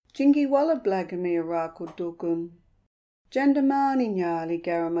Jingi walla blagami arakul dukun. Jandamani nyali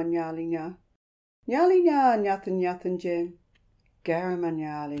garamanyali nya. Nyali nya nyathan jen.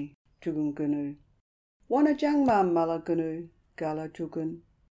 Garamanyali tugun gunu. Wana jangma mala gunu gala tugun.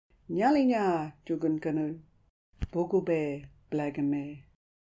 Nyali nya tugun gunu. Bugube blagame.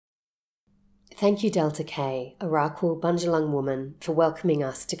 Thank you, Delta K, a Rakul Bunjalung woman, for welcoming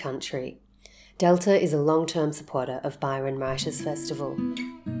us to country. Delta is a long-term supporter of Byron Writers Festival.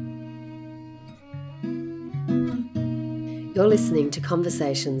 You're listening to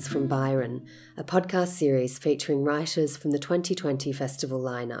Conversations from Byron, a podcast series featuring writers from the 2020 festival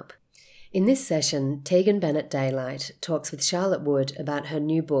lineup. In this session, Tegan Bennett Daylight talks with Charlotte Wood about her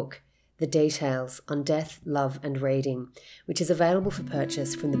new book, The Details on Death, Love and Reading, which is available for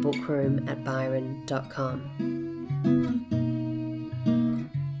purchase from the bookroom at byron.com.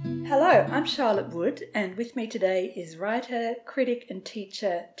 Hello, I'm Charlotte Wood, and with me today is writer, critic and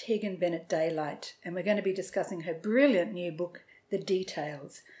teacher Tegan Bennett Daylight, and we're going to be discussing her brilliant new book, The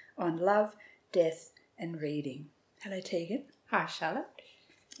Details, on love, death and reading. Hello, Tegan. Hi, Charlotte.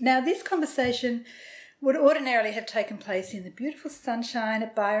 Now, this conversation would ordinarily have taken place in the beautiful sunshine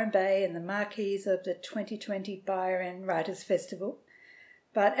at Byron Bay and the marquees of the 2020 Byron Writers Festival.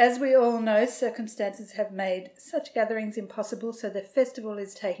 But as we all know, circumstances have made such gatherings impossible, so the festival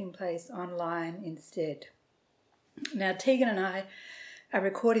is taking place online instead. Now, Tegan and I are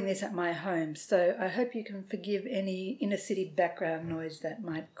recording this at my home, so I hope you can forgive any inner city background noise that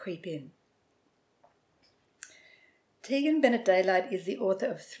might creep in. Tegan Bennett Daylight is the author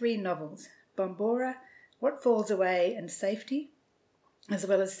of 3 novels, Bombora, What Falls Away and Safety, as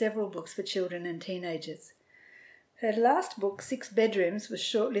well as several books for children and teenagers. Her last book, 6 Bedrooms, was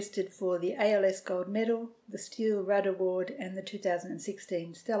shortlisted for the ALS Gold Medal, the Steele Rudd Award and the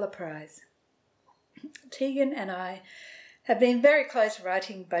 2016 Stella Prize. Tegan and I have been very close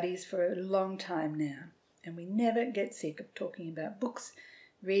writing buddies for a long time now, and we never get sick of talking about books,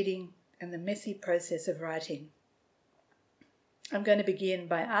 reading and the messy process of writing. I'm going to begin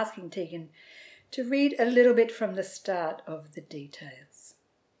by asking Tegan to read a little bit from the start of The Details.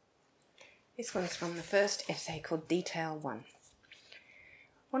 This one's from the first essay called Detail 1.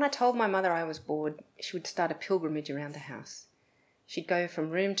 When I told my mother I was bored, she would start a pilgrimage around the house. She'd go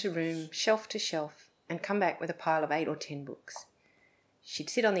from room to room, shelf to shelf, and come back with a pile of 8 or 10 books. She'd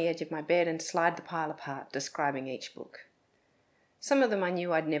sit on the edge of my bed and slide the pile apart, describing each book. Some of them I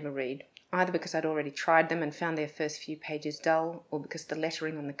knew I'd never read, either because I'd already tried them and found their first few pages dull, or because the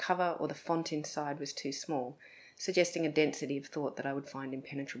lettering on the cover or the font inside was too small, suggesting a density of thought that I would find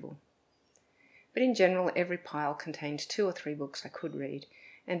impenetrable. But in general, every pile contained 2 or 3 books I could read,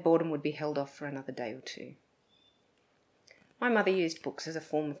 and boredom would be held off for another day or 2. My mother used books as a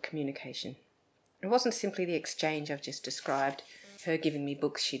form of communication. It wasn't simply the exchange I've just described, her giving me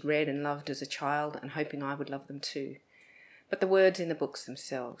books she'd read and loved as a child and hoping I would love them too, but the words in the books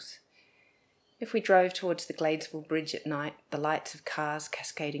themselves. If we drove towards the Gladesville Bridge at night, the lights of cars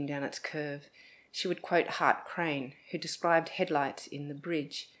cascading down its curve, she would quote Hart Crane, who described headlights in The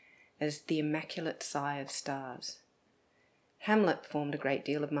Bridge as the immaculate sigh of stars. Hamlet formed a great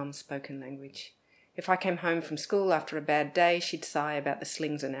deal of Mum's spoken language. If I came home from school after a bad day, she'd sigh about the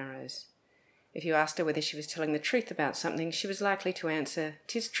slings and arrows. If you asked her whether she was telling the truth about something, she was likely to answer,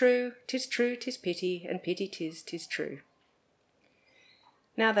 "'Tis true, 'tis true, 'tis pity, and pity 'tis true."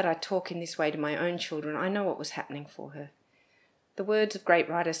 Now that I talk in this way to my own children, I know what was happening for her. The words of great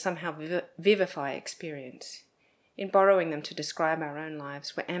writers somehow vivify experience. In borrowing them to describe our own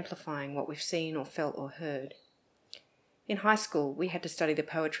lives, we're amplifying what we've seen or felt or heard. In high school, we had to study the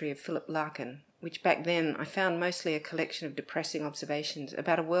poetry of Philip Larkin, which back then I found mostly a collection of depressing observations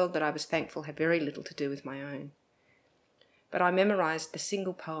about a world that I was thankful had very little to do with my own. But I memorised the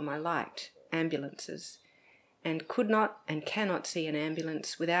single poem I liked, Ambulances, and could not and cannot see an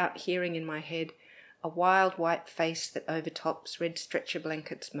ambulance without hearing in my head a wild white face that overtops red stretcher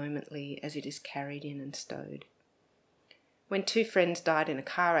blankets momently as it is carried in and stowed. When 2 friends died in a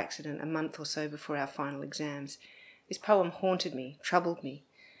car accident a month or so before our final exams, this poem haunted me, troubled me,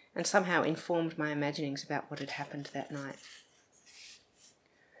 and somehow informed my imaginings about what had happened that night.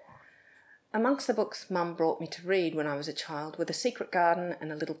 Amongst the books Mum brought me to read when I was a child were The Secret Garden and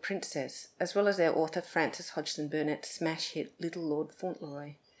A Little Princess, as well as their author Frances Hodgson Burnett's smash hit Little Lord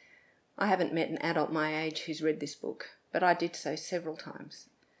Fauntleroy. I haven't met an adult my age who's read this book, but I did so several times.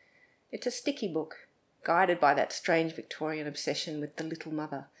 It's a sticky book, guided by that strange Victorian obsession with the little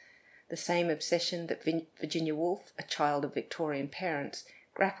mother, the same obsession that Virginia Woolf, a child of Victorian parents,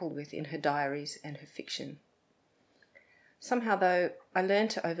 grappled with in her diaries and her fiction. Somehow, though, I learned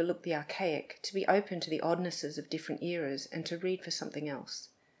to overlook the archaic, to be open to the oddnesses of different eras, and to read for something else.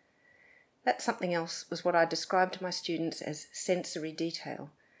 That something else was what I described to my students as sensory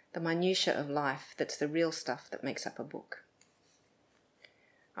detail, the minutiae of life that's the real stuff that makes up a book.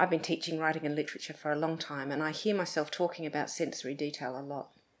 I've been teaching writing and literature for a long time, and I hear myself talking about sensory detail a lot.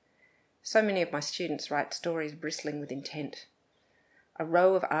 So many of my students write stories bristling with intent. A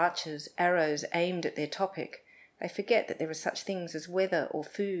row of archers, arrows aimed at their topic, they forget that there are such things as weather or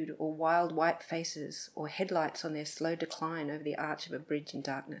food or wild white faces or headlights on their slow decline over the arch of a bridge in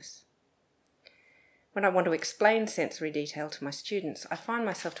darkness. When I want to explain sensory detail to my students, I find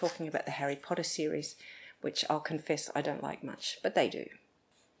myself talking about the Harry Potter series, which I'll confess I don't like much, but they do.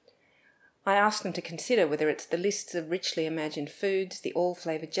 I ask them to consider whether it's the lists of richly imagined foods, the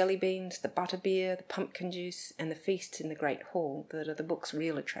all-flavoured jelly beans, the butterbeer, the pumpkin juice, and the feasts in the Great Hall that are the book's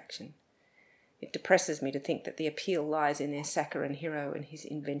real attraction. It depresses me to think that the appeal lies in their saccharine hero and his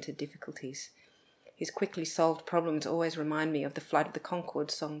invented difficulties. His quickly solved problems always remind me of the Flight of the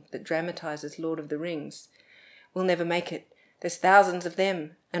Conchords song that dramatises Lord of the Rings. We'll never make it. There's thousands of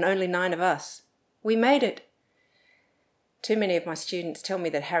them, and only 9 of us. We made it! Too many of my students tell me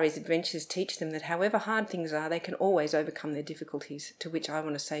that Harry's adventures teach them that however hard things are, they can always overcome their difficulties, to which I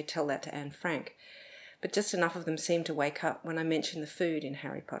want to say tell that to Anne Frank. But just enough of them seem to wake up when I mention the food in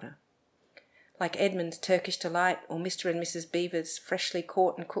Harry Potter. Like Edmund's Turkish Delight or Mr. and Mrs. Beaver's freshly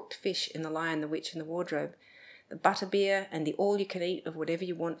caught and cooked fish in The Lion, the Witch and the Wardrobe, the butterbeer and the all-you-can-eat of whatever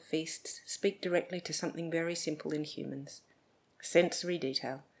you want feasts speak directly to something very simple in humans. Sensory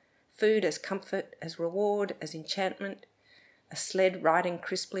detail. Food as comfort, as reward, as enchantment, a sled riding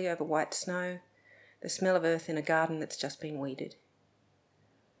crisply over white snow, the smell of earth in a garden that's just been weeded.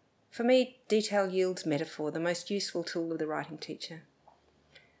 For me, detail yields metaphor, the most useful tool of the writing teacher.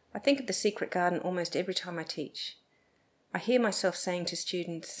 I think of The Secret Garden almost every time I teach. I hear myself saying to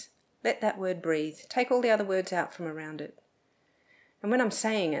students, let that word breathe, take all the other words out from around it. And when I'm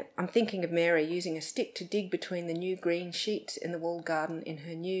saying it, I'm thinking of Mary using a stick to dig between the new green sheets in the walled garden in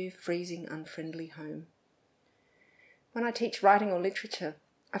her new, freezing, unfriendly home. When I teach writing or literature,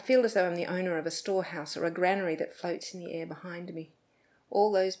 I feel as though I'm the owner of a storehouse or a granary that floats in the air behind me.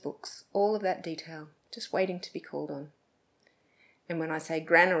 All those books, all of that detail, just waiting to be called on. And when I say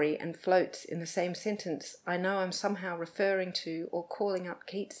granary and floats in the same sentence, I know I'm somehow referring to or calling up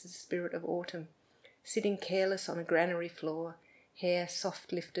Keats's Spirit of Autumn, sitting careless on a granary floor, hair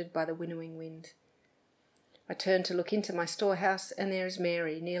soft lifted by the winnowing wind. I turn to look into my storehouse, and there is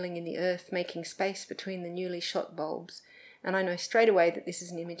Mary kneeling in the earth, making space between the newly shot bulbs, and I know straight away that this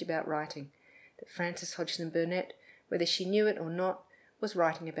is an image about writing, that Frances Hodgson Burnett, whether she knew it or not, was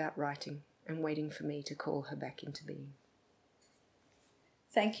writing about writing and waiting for me to call her back into being.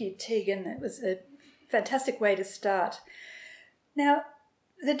 Thank you, Tegan. It was a fantastic way to start. Now,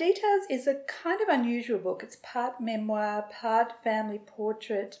 The Details is a kind of unusual book. It's part memoir, part family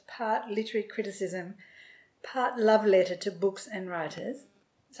portrait, part literary criticism, part love letter to books and writers.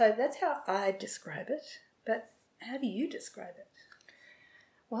 So that's how I describe it. But how do you describe it?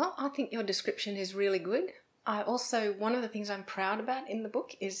 Well, I think your description is really good. One of the things I'm proud about in the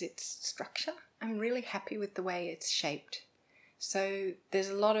book is its structure. I'm really happy with the way it's shaped. So there's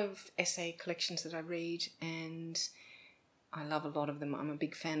a lot of essay collections that I read, and I love a lot of them. I'm a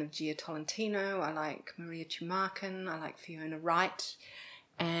big fan of Gia Tolentino. I like Maria Tumarkin. I like Fiona Wright.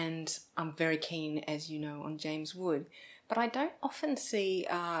 And I'm very keen, as you know, on James Wood. But I don't often see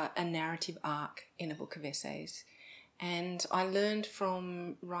a narrative arc in a book of essays. And I learned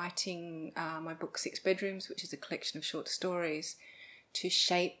from writing my book 6 Bedrooms, which is a collection of short stories, to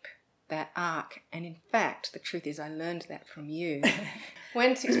shape that arc. And in fact, the truth is I learned that from you.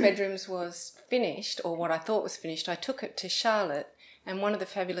 When 6 Bedrooms was finished, or what I thought was finished, I took it to Charlotte, and one of the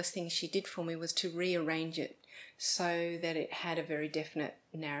fabulous things she did for me was to rearrange it so that it had a very definite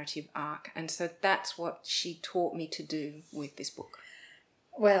narrative arc. And so that's what she taught me to do with this book.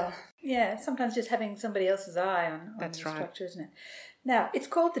 Well, yeah, sometimes just having somebody else's eye on the structure, isn't it? Now, it's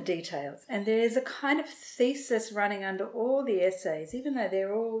called The Details, and there is a kind of thesis running under all the essays, even though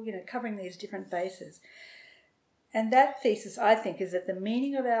they're all, covering these different bases. And that thesis, I think, is that the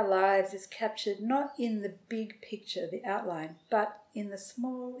meaning of our lives is captured not in the big picture, the outline, but in the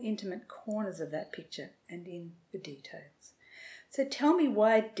small, intimate corners of that picture and in the details. So tell me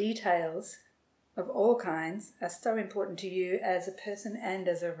why details of all kinds are so important to you as a person and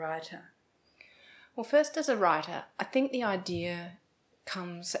as a writer. Well, first, as a writer, I think the idea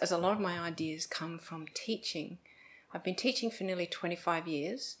comes, as a lot of my ideas come from teaching. I've been teaching for nearly 25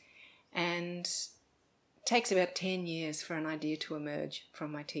 years, and it takes about 10 years for an idea to emerge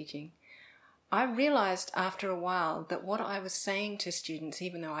from my teaching. I realised after a while that what I was saying to students,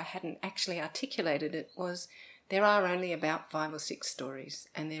 even though I hadn't actually articulated it, was There are only about 5 or 6 stories,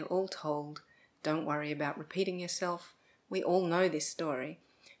 and they're all told. Don't worry about repeating yourself. We all know this story.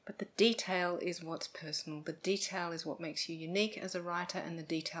 But the detail is what's personal. The detail is what makes you unique as a writer, and the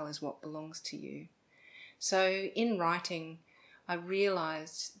detail is what belongs to you. So in writing, I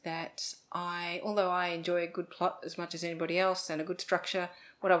realised that although I enjoy a good plot as much as anybody else and a good structure,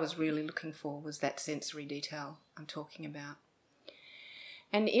 what I was really looking for was that sensory detail I'm talking about.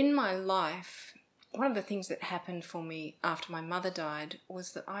 And in my life, one of the things that happened for me after my mother died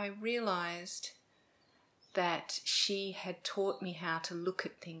was that I realised that she had taught me how to look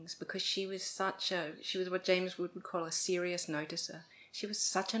at things, because she was what James Wood would call a serious noticer. She was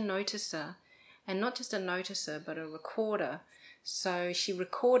such a noticer, and not just a noticer, but a recorder. So she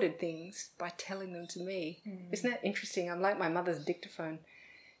recorded things by telling them to me. Isn't that interesting? I'm like my mother's dictaphone.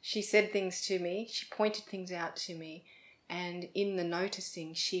 She said things to me, she pointed things out to me, and in the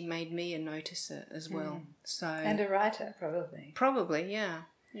noticing, she made me a noticer as well. And a writer, probably. Probably, yeah.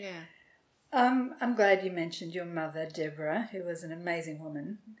 Yeah. I'm glad you mentioned your mother, Deborah, who was an amazing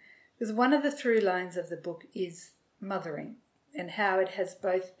woman, because one of the through lines of the book is mothering, and how it has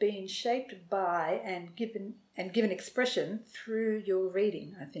both been shaped by and given expression through your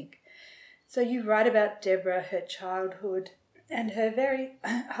reading, I think. So you write about Deborah, her childhood, and her very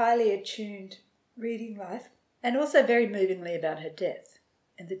highly attuned reading life, and also very movingly about her death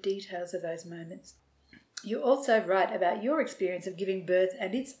and the details of those moments. You also write about your experience of giving birth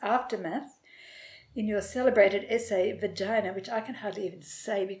and its aftermath in your celebrated essay, Vagina, which I can hardly even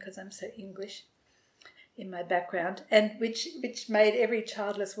say because I'm so English in my background, and which made every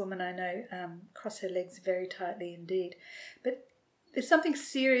childless woman I know cross her legs very tightly indeed. But there's something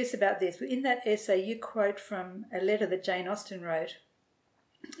serious about this. In that essay, you quote from a letter that Jane Austen wrote,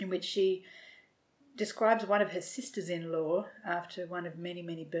 in which she describes one of her sisters-in-law after one of many,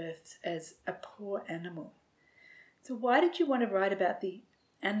 many births as a poor animal. So why did you want to write about the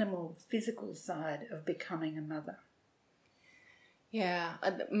animal, physical side of becoming a mother? Yeah,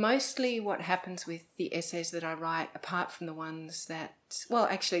 mostly what happens with the essays that I write, apart from the ones that, well,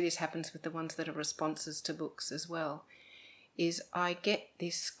 actually this happens with the ones that are responses to books as well, is I get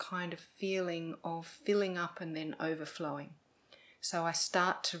this kind of feeling of filling up and then overflowing. So I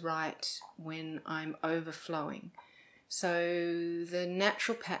start to write when I'm overflowing. So the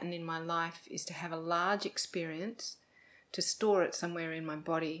natural pattern in my life is to have a large experience, to store it somewhere in my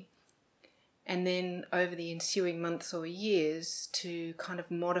body, and then over the ensuing months or years to kind of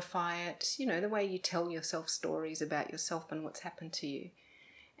modify it, you know, the way you tell yourself stories about yourself and what's happened to you,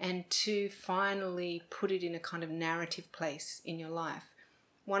 and to finally put it in a kind of narrative place in your life.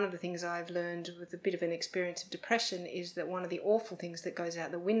 One of the things I've learned with a bit of an experience of depression is that one of the awful things that goes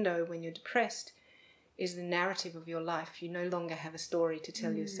out the window when you're depressed is the narrative of your life. You no longer have a story to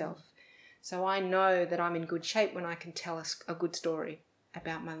tell yourself. So I know that I'm in good shape when I can tell a good story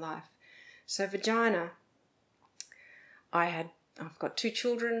about my life. So Vagina, I've got 2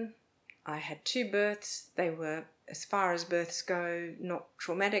 children. I had 2 births. They were, as far as births go, not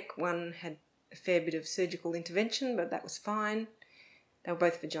traumatic. One had a fair bit of surgical intervention, but that was fine. They were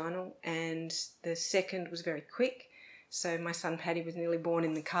both vaginal, and the second was very quick. So my son Paddy was nearly born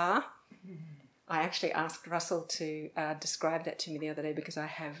in the car. I actually asked Russell to describe that to me the other day because I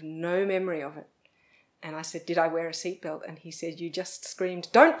have no memory of it. And I said, did I wear a seatbelt? And he said, you just screamed,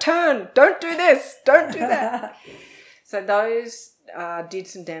 don't turn, don't do this, don't do that. So those did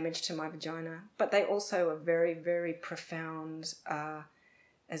some damage to my vagina, but they also are very, very profound,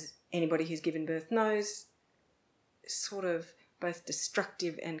 as anybody who's given birth knows, sort of both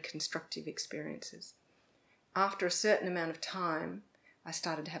destructive and constructive experiences. After a certain amount of time, I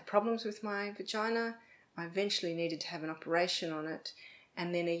started to have problems with my vagina. I eventually needed to have an operation on it.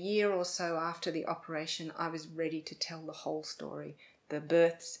 And then a year or so after the operation, I was ready to tell the whole story. The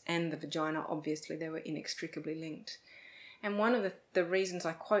births and the vagina, obviously, they were inextricably linked. And one of the reasons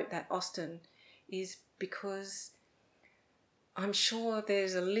I quote that Austen is because I'm sure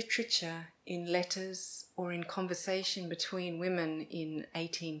there's a literature in letters or in conversation between women in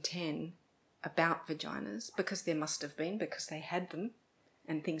 1810 about vaginas, because there must have been, because they had them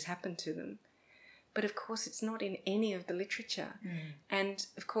and things happened to them. But of course it's not in any of the literature. And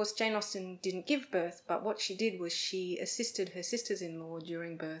of course Jane Austen didn't give birth, but what she did was she assisted her sisters-in-law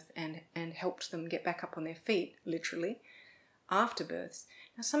during birth and helped them get back up on their feet, literally, after births.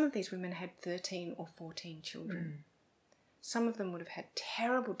 Now some of these women had 13 or 14 children. Some of them would have had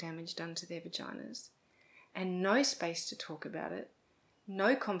terrible damage done to their vaginas and no space to talk about it,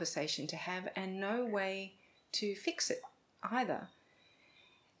 no conversation to have, and no way to fix it either.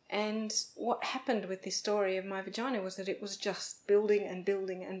 And what happened with this story of my vagina was that it was just building and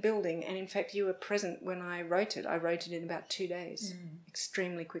building and building. And in fact, you were present when I wrote it. I wrote it in about 2 days,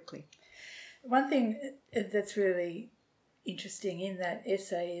 extremely quickly. One thing that's really interesting in that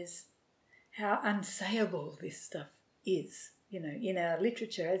essay is how unsayable this stuff is, in our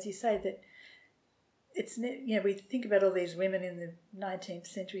literature. As you say, that it's, we think about all these women in the 19th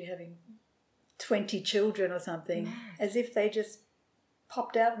century having 20 children or something, as if they just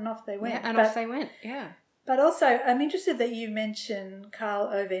popped out and off they went. Yeah, and off they went, yeah. But also, I'm interested that you mention Karl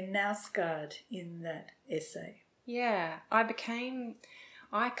Ove Knausgaard in that essay. Yeah, I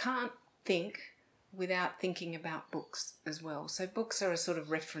can't think without thinking about books as well. So books are a sort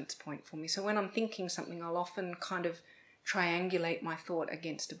of reference point for me. So when I'm thinking something, I'll often kind of triangulate my thought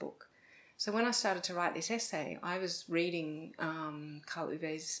against a book. So when I started to write this essay, I was reading Karl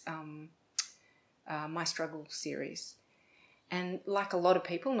Ove's My Struggle series. And like a lot of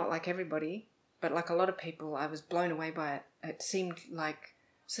people, not like everybody, but like a lot of people, I was blown away by it. It seemed like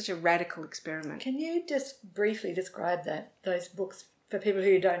such a radical experiment. Can you just briefly describe those books for people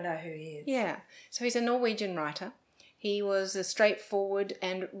who don't know who he is? Yeah. So he's a Norwegian writer. He was a straightforward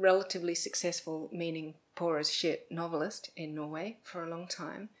and relatively successful, meaning poor as shit, novelist in Norway for a long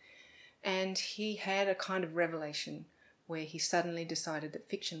time. And he had a kind of revelation where he suddenly decided that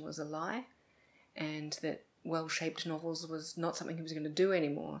fiction was a lie and that well-shaped novels was not something he was going to do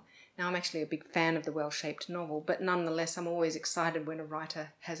anymore. Now, I'm actually a big fan of the well-shaped novel, but nonetheless, I'm always excited when a writer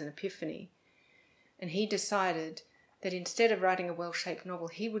has an epiphany. And he decided that instead of writing a well-shaped novel,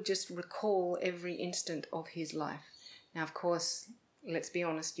 he would just recall every instant of his life. Now, of course, let's be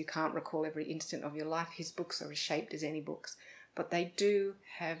honest, you can't recall every instant of your life. His books are as shaped as any books, but they do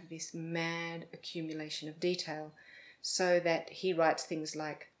have this mad accumulation of detail, so that he writes things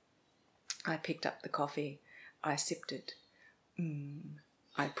like, I picked up the coffee, I sipped it,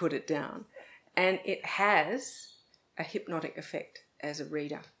 I put it down. And it has a hypnotic effect as a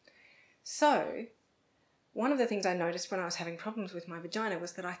reader. So one of the things I noticed when I was having problems with my vagina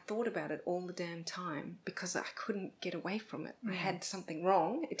was that I thought about it all the damn time because I couldn't get away from it. I had something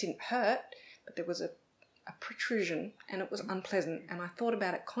wrong. It didn't hurt, but there was a protrusion and it was unpleasant, and I thought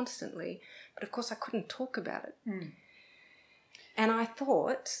about it constantly, but of course I couldn't talk about it. And I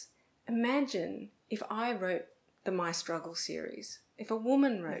thought, imagine if I wrote the My Struggle series. If a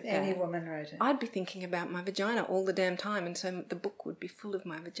woman wrote Any woman wrote it. I'd be thinking about my vagina all the damn time, and so the book would be full of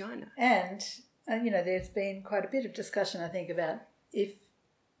my vagina. And, there's been quite a bit of discussion, I think, about if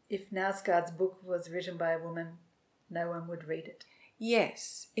Knausgaard's book was written by a woman, no one would read it.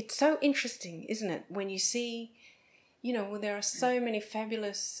 Yes. It's so interesting, isn't it? When you see, there are so many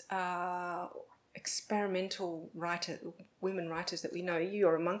fabulous experimental women writers that we know.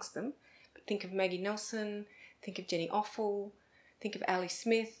 You're amongst them. But think of Maggie Nelson, think of Jenny Offal, think of Ali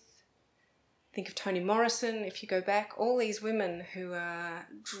Smith, think of Toni Morrison. If you go back, all these women who are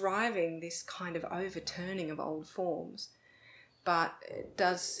driving this kind of overturning of old forms. But it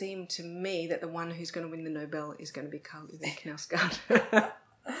does seem to me that the one who's going to win the Nobel is going to be Karl Ove Knausgaard.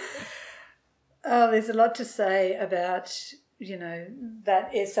 Oh, there's a lot to say about, that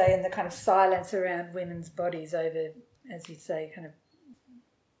essay and the kind of silence around women's bodies over, as you say, kind of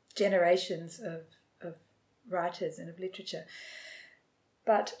generations of writers and of literature.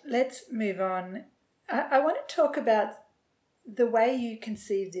 But let's move on. I want to talk about the way you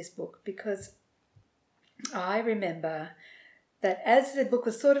conceived this book, because I remember that as the book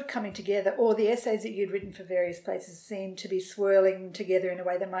was sort of coming together, or the essays that you'd written for various places seemed to be swirling together in a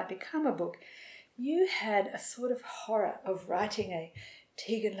way that might become a book, you had a sort of horror of writing a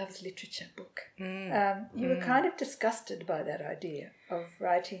Tegan Loves Literature book. You were kind of disgusted by that idea of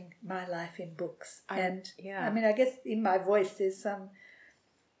writing my life in books. I guess in my voice there's some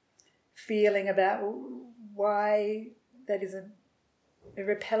feeling about why that is a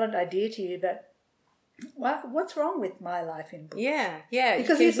repellent idea to you, but what's wrong with my life in books? Yeah.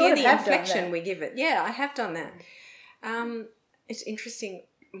 Because you you sort hear of the have inflection done that. we give it. Yeah, I have done that. It's interesting.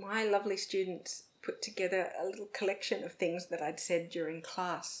 My lovely students put together a little collection of things that I'd said during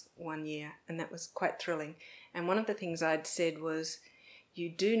class one year, and that was quite thrilling. And one of the things I'd said was, you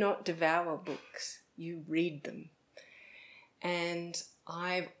do not devour books, you read them. And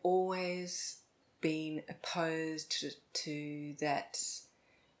I've always been opposed to that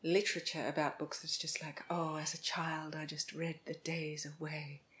literature about books that's just like, oh, as a child I just read the days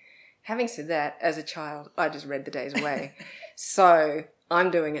away. Having said that, as a child I just read the days away. So I'm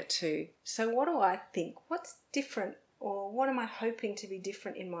doing it too. So what do I think? What's different, or what am I hoping to be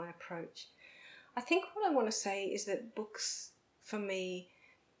different in my approach? I think what I want to say is that books for me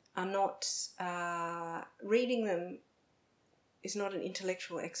are not reading them is not an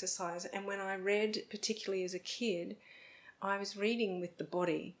intellectual exercise. And when I read, particularly as a kid, I was reading with the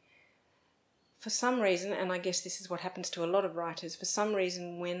body. For some reason, and I guess this is what happens to a lot of writers, for some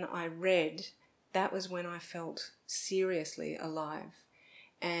reason when I read, that was when I felt seriously alive.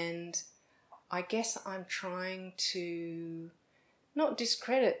 And I guess I'm trying to not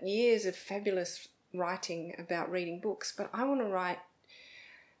discredit years of fabulous writing about reading books, but I want to write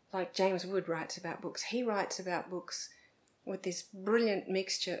like James Wood writes about books. He writes about books with this brilliant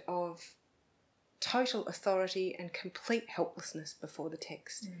mixture of total authority and complete helplessness before the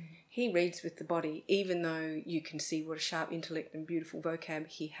text. He reads with the body, even though you can see what a sharp intellect and beautiful vocab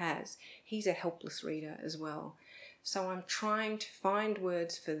he has. He's a helpless reader as well. So I'm trying to find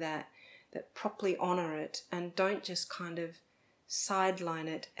words for that properly honour it and don't just kind of sideline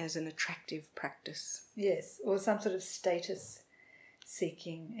it as an attractive practice. Yes, or some sort of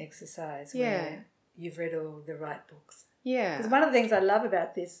status-seeking exercise where you've read all the right books. Yeah. Because one of the things I love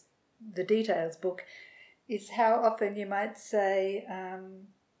about this, the Details book, is how often you might say,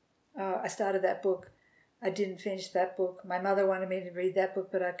 I started that book, I didn't finish that book, my mother wanted me to read that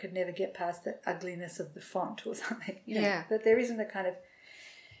book but I could never get past the ugliness of the font or something. You know, that there isn't a kind of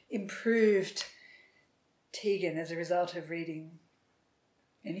improved Tegan as a result of reading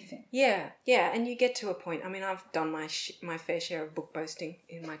anything. Yeah, and you get to a point, I mean, I've done my fair share of book boasting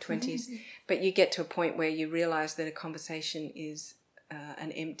in my 20s, but you get to a point where you realise that a conversation is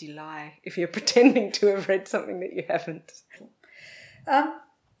an empty lie if you're pretending to have read something that you haven't.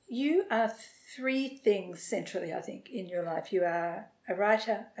 You are three things centrally, I think, in your life. You are a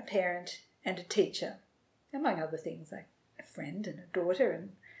writer, a parent, and a teacher, among other things, like a friend and a daughter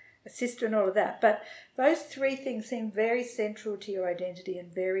and a sister and all of that. But those three things seem very central to your identity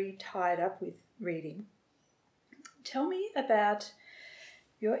and very tied up with reading. Tell me about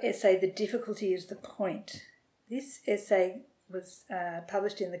your essay, The Difficulty is the Point. This essay was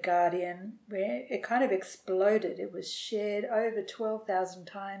published in The Guardian, where it kind of exploded. It was shared over 12,000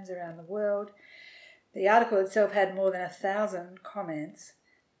 times around the world. The article itself had more than 1,000 comments,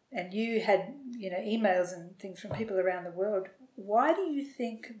 and you had, emails and things from people around the world. Why do you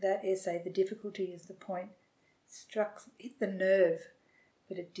think that essay, The Difficulty is the Point, hit the nerve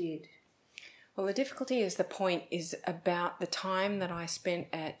that it did? Well, The Difficulty is the Point is about the time that I spent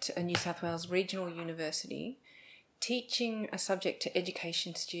at a New South Wales regional university teaching a subject to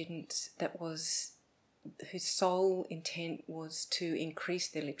education students whose sole intent was to increase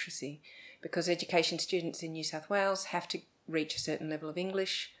their literacy, because education students in New South Wales have to reach a certain level of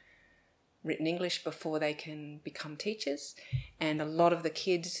written English, before they can become teachers. And a lot of the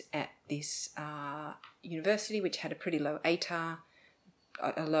kids at this university, which had a pretty low ATAR,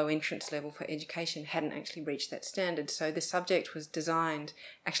 a low entrance level for education, hadn't actually reached that standard. So the subject was designed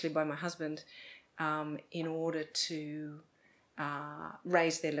actually by my husband in order to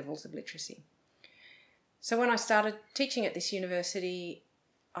raise their levels of literacy. So when I started teaching at this university,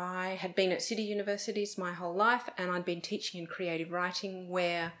 I had been at city universities my whole life, and I'd been teaching in creative writing,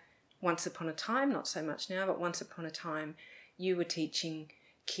 where once upon a time, not so much now, but once upon a time, you were teaching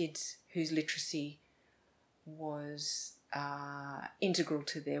kids whose literacy was integral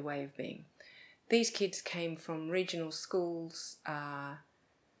to their way of being. These kids came from regional schools that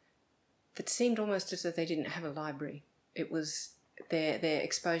seemed almost as though they didn't have a library. It was their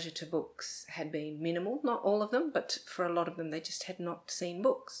exposure to books had been minimal, not all of them, but for a lot of them they just had not seen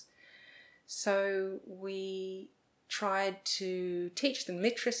books. So we tried to teach them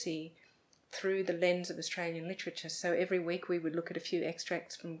literacy through the lens of Australian literature. So every week we would look at a few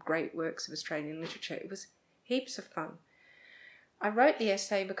extracts from great works of Australian literature. It was heaps of fun. I wrote the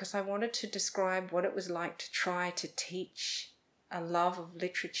essay because I wanted to describe what it was like to try to teach a love of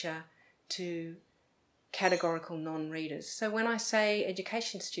literature to categorical non-readers. So when I say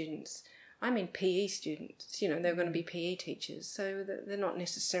education students, I mean PE students. They're going to be PE teachers, so they're not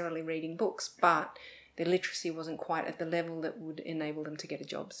necessarily reading books, but their literacy wasn't quite at the level that would enable them to get a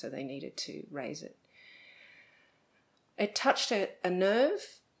job, so they needed to raise it. It touched a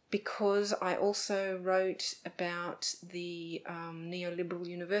nerve because I also wrote about the neoliberal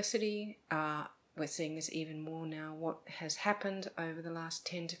university. We're seeing this even more now. What has happened over the last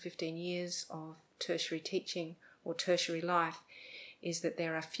 10 to 15 years of tertiary teaching or tertiary life is that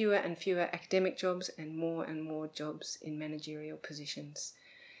there are fewer and fewer academic jobs and more jobs in managerial positions.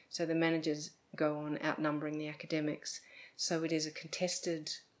 So the managers go on outnumbering the academics. So it is a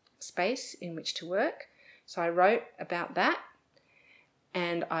contested space in which to work. So I wrote about that,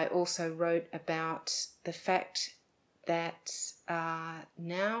 and I also wrote about the fact that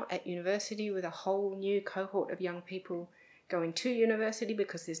now at university, with a whole new cohort of young people going to university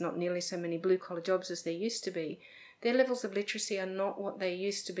because there's not nearly so many blue-collar jobs as there used to be, Their levels of literacy are not what they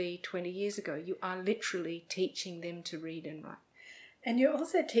used to be 20 years ago. You are literally teaching them to read and write. And you're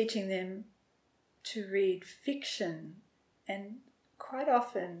also teaching them to read fiction, and quite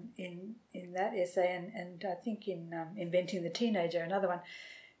often in that essay, and I think in Inventing the Teenager, another one,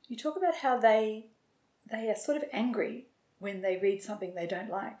 you talk about how they are sort of angry when they read something they don't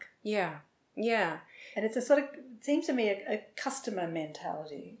like. Yeah, yeah. And it's a sort of, it seems to me, a customer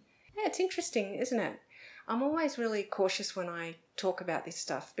mentality. Yeah, it's interesting, isn't it? I'm always really cautious when I talk about this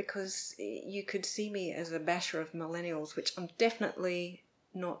stuff because you could see me as a basher of millennials, which I'm definitely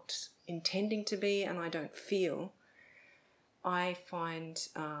not intending to be, and I don't feel. I find,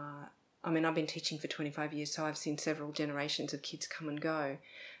 I've been teaching for 25 years, so I've seen several generations of kids come and go.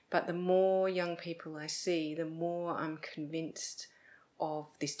 But the more young people I see, the more I'm convinced of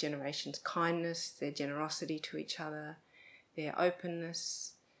this generation's kindness, their generosity to each other, their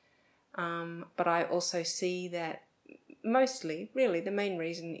openness. But I also see that mostly, really, the main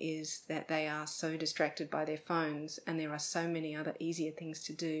reason is that they are so distracted by their phones and there are so many other easier things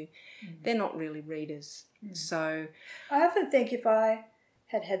to do. They're not really readers. So I often think if I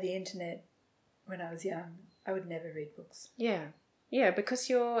had had the internet when I was young, I would never read books. Yeah, because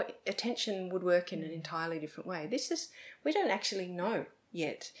your attention would work in an entirely different way. We don't actually know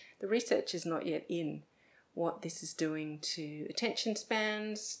yet. The research is not yet in what this is doing to attention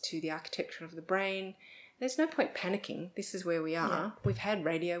spans, to the architecture of the brain. There's no point panicking. This is where we are. Yeah. We've had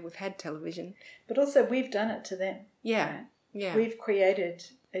radio, we've had television. But also we've done it to them. Yeah, right? yeah. We've created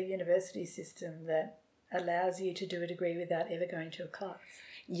a university system that allows you to do a degree without ever going to a class.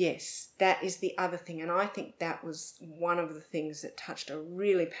 Yes, that is the other thing. And I think that was one of the things that touched a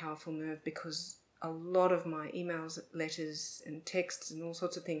really powerful nerve, because a lot of my emails, letters and texts and all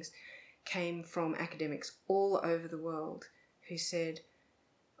sorts of things came from academics all over the world who said,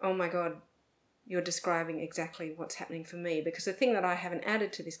 oh my God, you're describing exactly what's happening for me. Because the thing that I haven't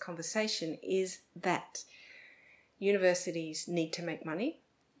added to this conversation is that universities need to make money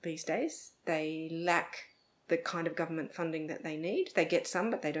these days. They lack the kind of government funding that they need. They get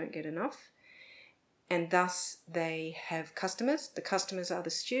some, but they don't get enough. And thus they have customers. The customers are the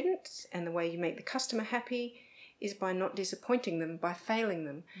students, and the way you make the customer happy is by not disappointing them, by failing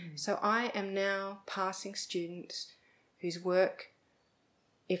them. So I am now passing students whose work,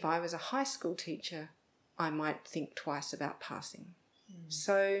 if I was a high school teacher, I might think twice about passing.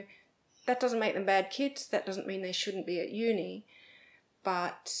 So that doesn't make them bad kids. That doesn't mean they shouldn't be at uni.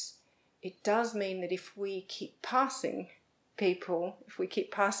 But it does mean that if we keep passing people, if we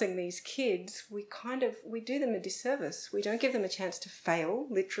keep passing these kids, we do them a disservice. We don't give them a chance to fail,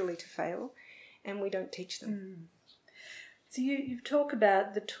 literally to fail, and we don't teach them. So you've talked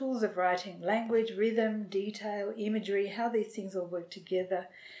about the tools of writing, language, rhythm, detail, imagery, how these things all work together.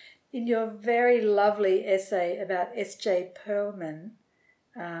 In your very lovely essay about S.J. Perlman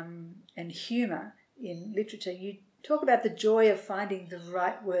and humour in literature, you talk about the joy of finding the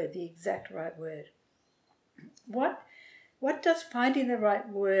right word, the exact right word. What does finding the right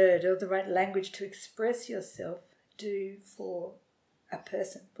word or the right language to express yourself do for a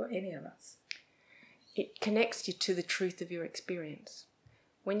person, for any of us? It connects you to the truth of your experience.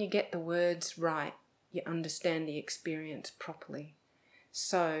 When you get the words right, you understand the experience properly.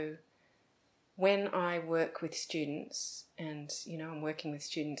 So when I work with students, and I'm working with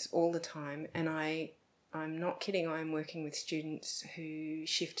students all the time, and I'm not kidding, I'm working with students who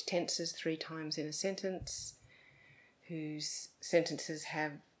shift tenses 3 times in a sentence, whose sentences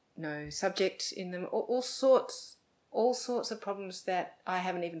have no subject in them, all sorts of problems that I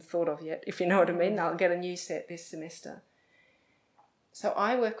haven't even thought of yet, if you know what I mean. I'll get a new set this semester. So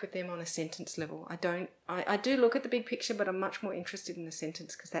I work with them on a sentence level. I do look at the big picture, but I'm much more interested in the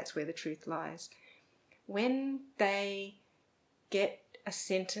sentence because that's where the truth lies. When they get a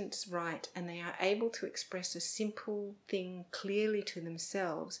sentence right and they are able to express a simple thing clearly to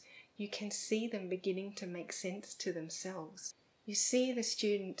themselves, you can see them beginning to make sense to themselves. You see the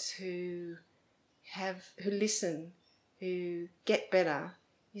students who listen, who get better,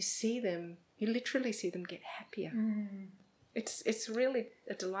 you literally see them get happier. It's really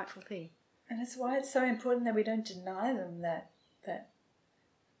a delightful thing. And it's why it's so important that we don't deny them that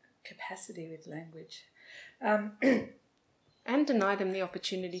capacity with language. And deny them the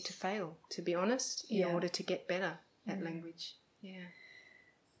opportunity to fail, to be honest, in order to get better at language. Yeah.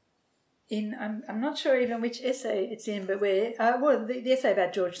 I'm not sure even which essay it's in, but where the essay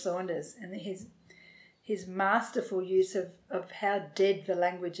about George Saunders and his masterful use of how dead the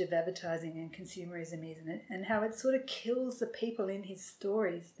language of advertising and consumerism is, and how it sort of kills the people in his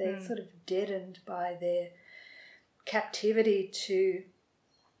stories. They're sort of deadened by their captivity to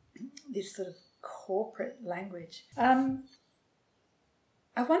this sort of corporate language. I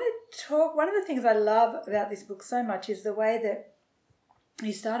want to talk, one of the things I love about this book so much is the way that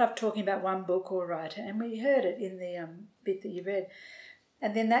you start off talking about one book or writer, and we heard it in the bit that you read,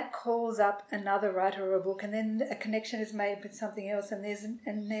 and then that calls up another writer or a book, and then a connection is made with something else, and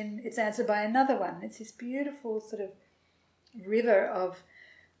then it's answered by another one. It's this beautiful sort of river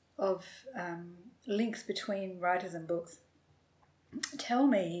of links between writers and books. Tell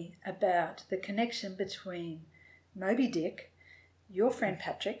me about the connection between Moby Dick, your friend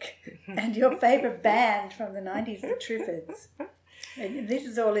Patrick, and your favourite band from the 90s, the Triffids. And this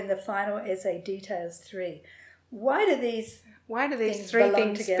is all in the final essay, Details 3. Why do these three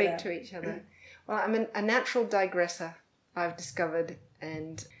things together? speak to each other? Well, I'm a natural digressor, I've discovered,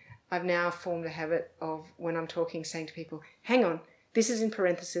 and I've now formed a habit of, when I'm talking, saying to people, hang on, this is in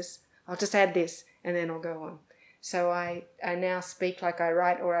parenthesis, I'll just add this, and then I'll go on. So I now speak like I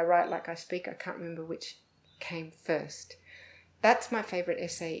write, or I write like I speak. I can't remember which came first. That's my favourite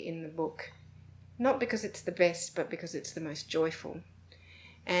essay in the book. Not because it's the best, but because it's the most joyful.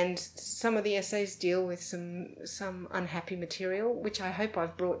 And some of the essays deal with some unhappy material, which I hope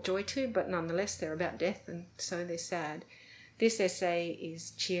I've brought joy to, but nonetheless they're about death, and so they're sad. This essay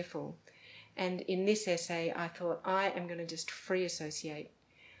is cheerful. And in this essay, I thought, I am going to just free associate.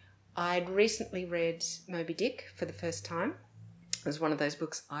 I'd recently read Moby Dick for the first time. It was one of those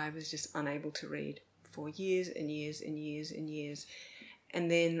books I was just unable to read for years and years and years and years. And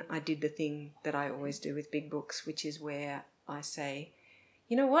then I did the thing that I always do with big books, which is where I say,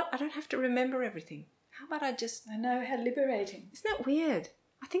 you know what? I don't have to remember everything. How about I know, how liberating. Isn't that weird?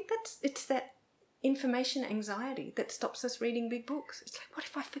 I think it's that information anxiety that stops us reading big books. It's like, what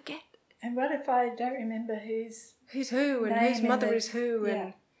if I forget? And what if I don't remember who's who and whose mother is who?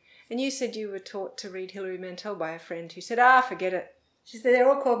 Yeah. And you said you were taught to read Hilary Mantel by a friend who said, forget it. She said they're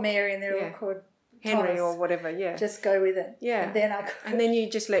all called Mary and they're all called Henry Thomas. or whatever, yeah. Just go with it. Yeah. And then you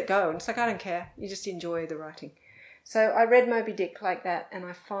just let go. And it's like, I don't care. You just enjoy the writing. So I read Moby Dick like that, and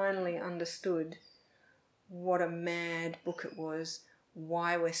I finally understood what a mad book it was,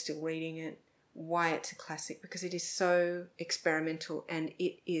 why we're still reading it, why it's a classic, because it is so experimental, and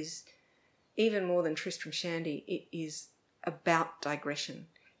it is, even more than Tristram Shandy, it is about digression.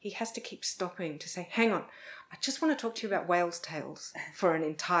 He has to keep stopping to say, hang on, I just want to talk to you about whales' tails for an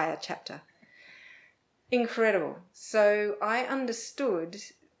entire chapter. Incredible. So I understood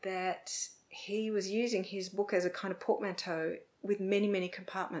that he was using his book as a kind of portmanteau with many, many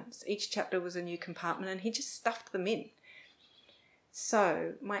compartments. Each chapter was a new compartment, and he just stuffed them in.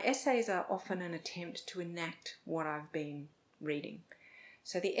 So my essays are often an attempt to enact what I've been reading.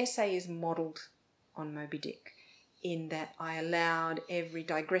 So the essay is modelled on Moby Dick, in that I allowed every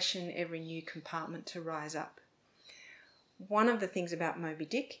digression, every new compartment to rise up. One of the things about Moby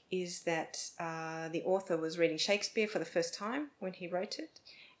Dick is that the author was reading Shakespeare for the first time when he wrote it,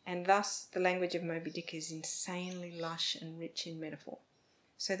 and thus the language of Moby Dick is insanely lush and rich in metaphor.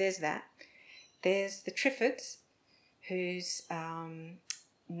 So there's that. There's the Triffids, whose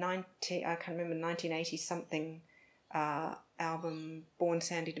 1980-something album, Born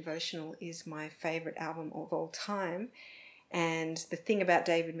Sandy Devotional, is my favourite album of all time. And the thing about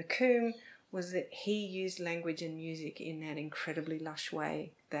David McComb was that he used language and music in that incredibly lush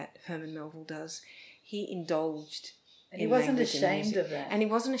way that Herman Melville does. He indulged and he wasn't ashamed of that. And he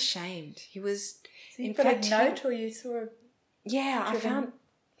wasn't ashamed. He was... So you put a note or you saw a... Yeah, I found...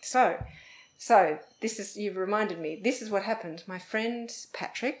 So this is... You've reminded me. This is what happened. My friend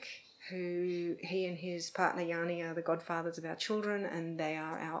Patrick, who he and his partner Yanni are the godfathers of our children, and they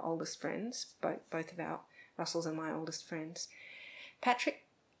are our oldest friends, both of our... Russell's and my oldest friends. Patrick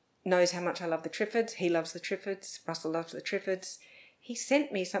knows how much I love the Triffids. He loves the Triffids. Russell loves the Triffids. He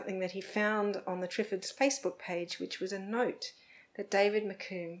sent me something that he found on the Triffids Facebook page, which was a note that David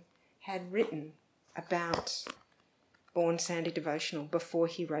McComb had written about Born Sandy Devotional before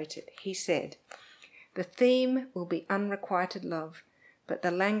he wrote it. He said, "The theme will be unrequited love, but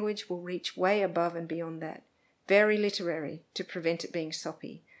the language will reach way above and beyond that. Very literary to prevent it being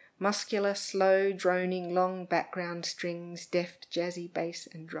soppy. Muscular, slow, droning, long background strings, deft, jazzy bass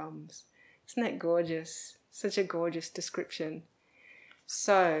and drums." Isn't that gorgeous? Such a gorgeous description.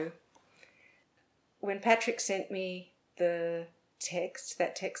 So, when Patrick sent me the text,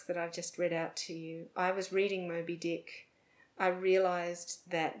 that text that I've just read out to you, I was reading Moby Dick. I realised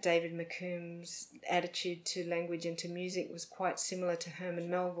that David McComb's attitude to language and to music was quite similar to Herman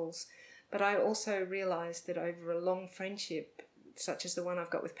Melville's, but I also realised that over a long friendship, such as the one I've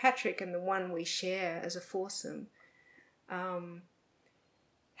got with Patrick and the one we share as a foursome,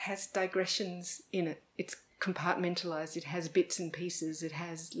 has digressions in it. It's compartmentalised, it has bits and pieces, it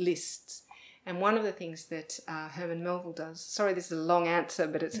has lists. And one of the things that Herman Melville does, sorry this is a long answer,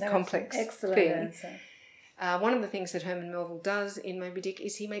 but it's a complex excellent thing. Answer. One of the things that Herman Melville does in Moby Dick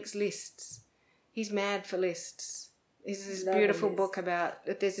is he makes lists. He's mad for lists. There's this beautiful book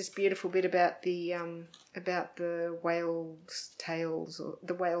there's this beautiful bit about the whale's tails, or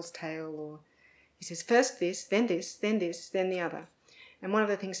the whale's tail, or he says first this, then this, then this, then the other. And one of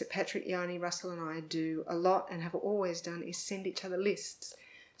the things that Patrick, Yanni, Russell and I do a lot and have always done is send each other lists.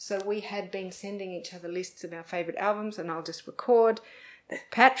 So we had been sending each other lists of our favourite albums, and I'll just record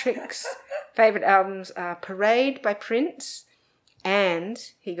that Patrick's favourite albums are Parade by Prince, and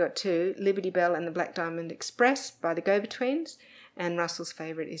he got 2, Liberty Bell and the Black Diamond Express by the Go-Betweens, and Russell's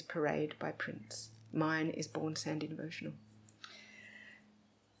favourite is Parade by Prince. Mine is Born Sandy Devotional.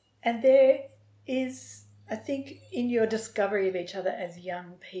 And there is, I think, in your discovery of each other as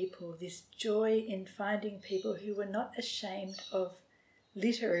young people, this joy in finding people who were not ashamed of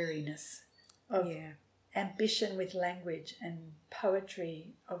literariness, of ambition with language and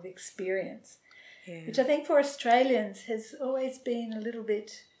poetry of experience, which I think for Australians has always been a little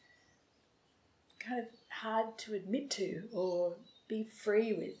bit kind of hard to admit to or be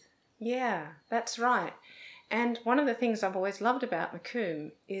free with. Yeah, that's right. And one of the things I've always loved about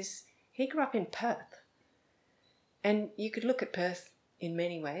McComb is he grew up in Perth. And you could look at Perth in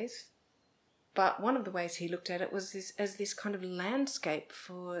many ways, but one of the ways he looked at it was as this kind of landscape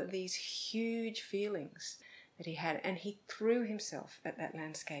for these huge feelings that he had. And he threw himself at that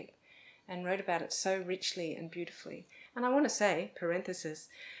landscape and wrote about it so richly and beautifully. And I want to say, parenthesis,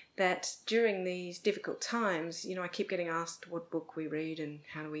 that during these difficult times, I keep getting asked what book we read and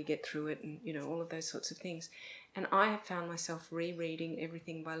how do we get through it and, all of those sorts of things. And I have found myself rereading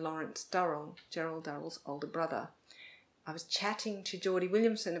everything by Lawrence Durrell, Gerald Durrell's older brother. I was chatting to Geordie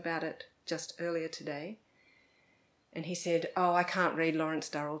Williamson about it just earlier today, and he said, I can't read Lawrence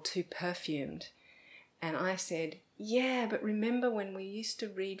Durrell, too perfumed. And I said, yeah, but remember when we used to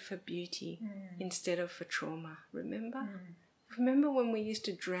read for beauty instead of for trauma, remember? Remember when we used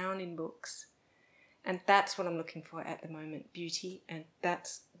to drown in books? And that's what I'm looking for at the moment, beauty, and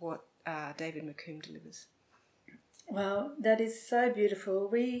that's what David McComb delivers. Well, that is so beautiful.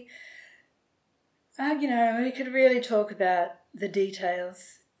 We could really talk about the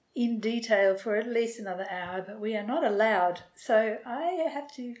details in detail for at least another hour, but we are not allowed. So I have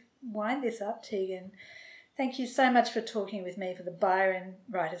to wind this up, Tegan. Thank you so much for talking with me for the Byron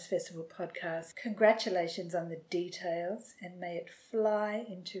Writers Festival podcast. Congratulations on the details, and may it fly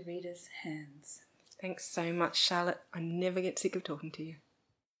into readers' hands. Thanks so much, Charlotte. I never get sick of talking to you.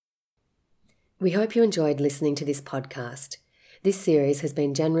 We hope you enjoyed listening to this podcast. This series has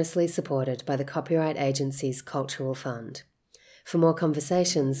been generously supported by the Copyright Agency's Cultural Fund. For more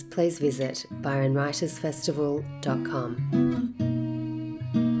conversations, please visit byronwritersfestival.com.